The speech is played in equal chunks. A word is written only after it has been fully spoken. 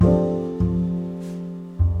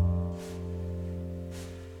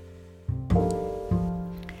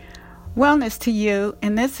Wellness to you,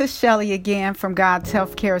 and this is Shelley again from God's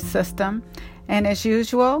Healthcare System. And as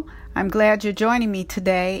usual, I'm glad you're joining me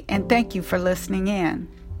today, and thank you for listening in.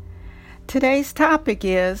 Today's topic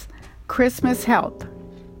is Christmas health.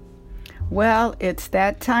 Well, it's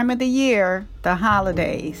that time of the year, the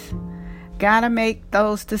holidays. Gotta make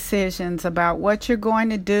those decisions about what you're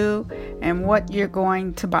going to do and what you're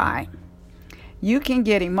going to buy. You can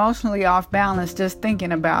get emotionally off balance just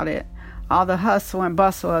thinking about it. All the hustle and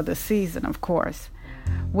bustle of the season, of course.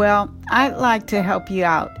 Well, I'd like to help you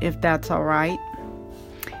out if that's all right.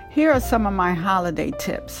 Here are some of my holiday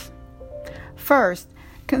tips. First,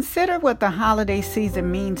 consider what the holiday season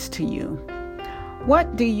means to you.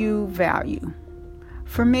 What do you value?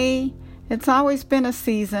 For me, it's always been a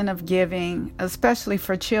season of giving, especially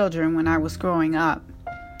for children when I was growing up.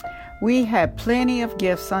 We had plenty of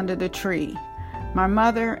gifts under the tree. My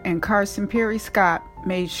mother and Carson Peary Scott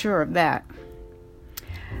made sure of that.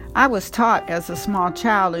 I was taught as a small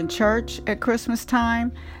child in church at Christmas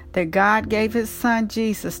time that God gave his son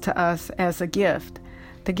Jesus to us as a gift,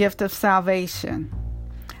 the gift of salvation.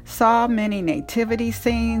 Saw many nativity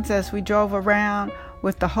scenes as we drove around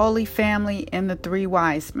with the Holy Family and the three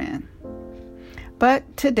wise men.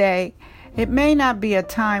 But today, it may not be a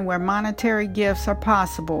time where monetary gifts are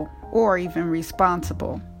possible or even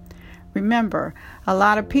responsible. Remember, a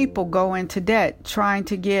lot of people go into debt trying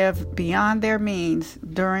to give beyond their means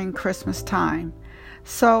during Christmas time.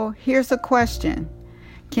 So here's a question.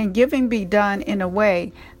 Can giving be done in a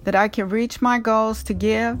way that I can reach my goals to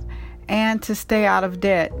give and to stay out of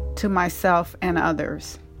debt to myself and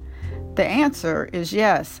others? The answer is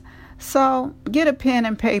yes. So get a pen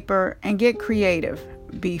and paper and get creative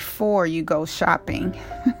before you go shopping.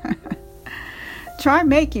 Try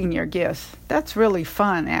making your gifts. That's really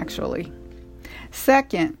fun, actually.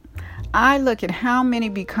 Second, I look at how many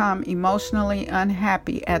become emotionally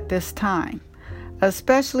unhappy at this time,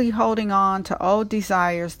 especially holding on to old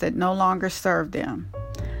desires that no longer serve them.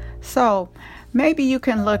 So, maybe you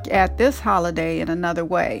can look at this holiday in another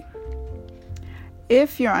way.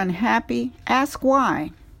 If you're unhappy, ask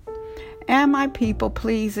why. Am I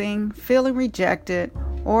people-pleasing, feeling rejected,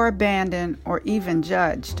 or abandoned, or even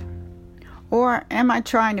judged? Or am I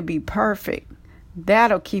trying to be perfect?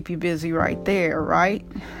 That'll keep you busy right there, right?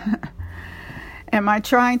 Am I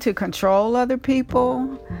trying to control other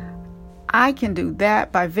people? I can do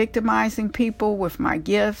that by victimizing people with my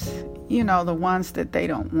gifts, the ones that they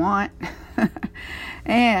don't want.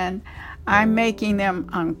 And I'm making them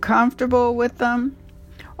uncomfortable with them.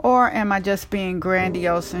 Or am I just being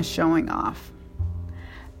grandiose and showing off?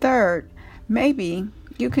 Third, maybe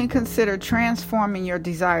you can consider transforming your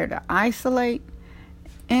desire to isolate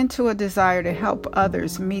into a desire to help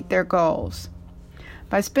others meet their goals.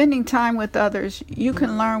 By spending time with others, you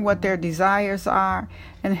can learn what their desires are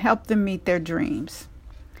and help them meet their dreams.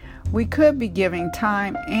 We could be giving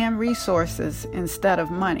time and resources instead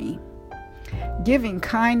of money. Giving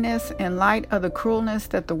kindness in light of the cruelness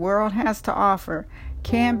that the world has to offer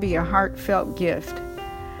can be a heartfelt gift.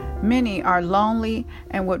 Many are lonely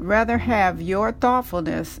and would rather have your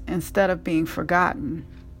thoughtfulness instead of being forgotten.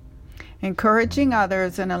 Encouraging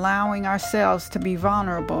others and allowing ourselves to be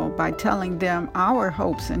vulnerable by telling them our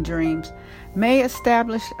hopes and dreams may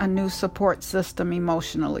establish a new support system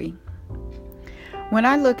emotionally. When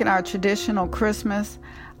I look at our traditional Christmas,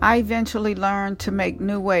 I eventually learned to make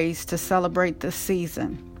new ways to celebrate this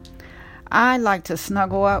season. I like to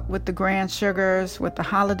snuggle up with the grand sugars with a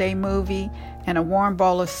holiday movie and a warm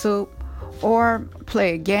bowl of soup, or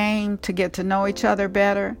play a game to get to know each other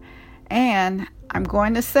better. And I'm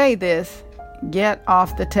going to say this, get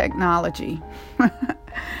off the technology.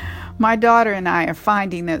 My daughter and I are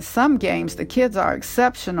finding that some games the kids are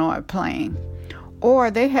exceptional at playing, or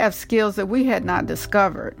they have skills that we had not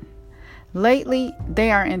discovered. Lately,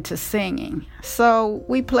 they are into singing, so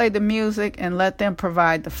we play the music and let them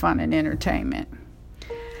provide the fun and entertainment.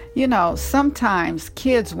 Sometimes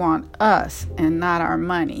kids want us and not our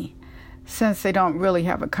money, since they don't really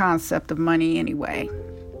have a concept of money anyway.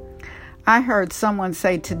 I heard someone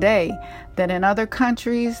say today that in other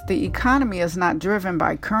countries, the economy is not driven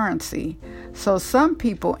by currency, so some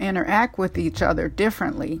people interact with each other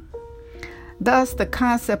differently. Thus, the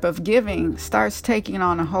concept of giving starts taking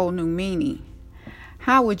on a whole new meaning.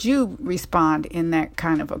 How would you respond in that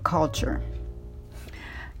kind of a culture?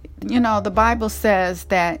 The Bible says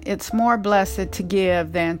that it's more blessed to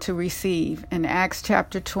give than to receive in Acts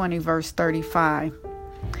chapter 20, verse 35.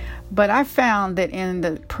 But I found that in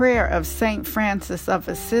the prayer of St. Francis of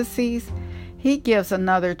Assisi, he gives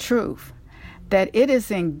another truth, that it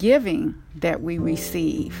is in giving that we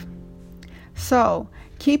receive. So,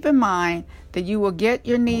 keep in mind that you will get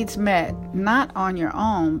your needs met not on your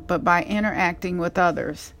own, but by interacting with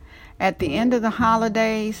others. At the end of the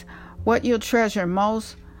holidays, what you'll treasure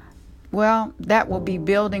most, well, that will be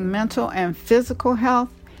building mental and physical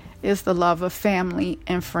health, is the love of family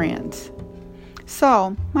and friends.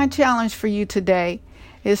 So, my challenge for you today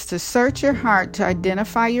is to search your heart to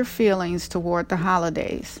identify your feelings toward the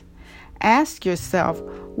holidays. Ask yourself,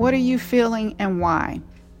 what are you feeling and why?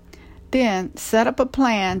 Then set up a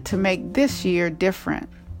plan to make this year different.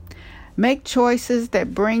 Make choices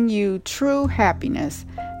that bring you true happiness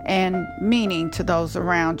and meaning to those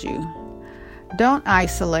around you. Don't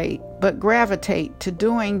isolate, but gravitate to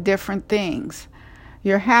doing different things.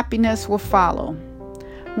 Your happiness will follow.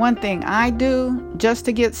 One thing I do just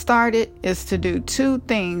to get started is to do 2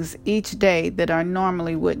 things each day that I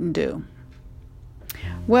normally wouldn't do.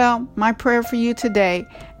 Well, my prayer for you today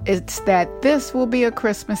is that this will be a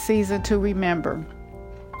Christmas season to remember.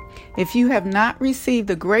 If you have not received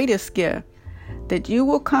the greatest gift, that you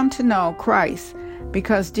will come to know Christ,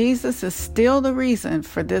 because Jesus is still the reason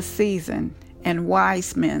for this season, and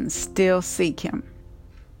wise men still seek him.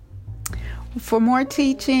 For more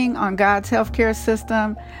teaching on God's healthcare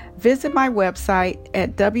system, visit my website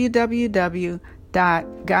at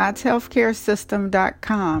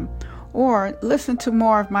www.godshealthcaresystem.com or listen to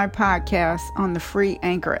more of my podcasts on the free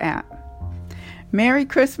Anchor app. Merry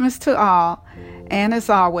Christmas to all, and as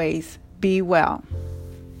always, be well.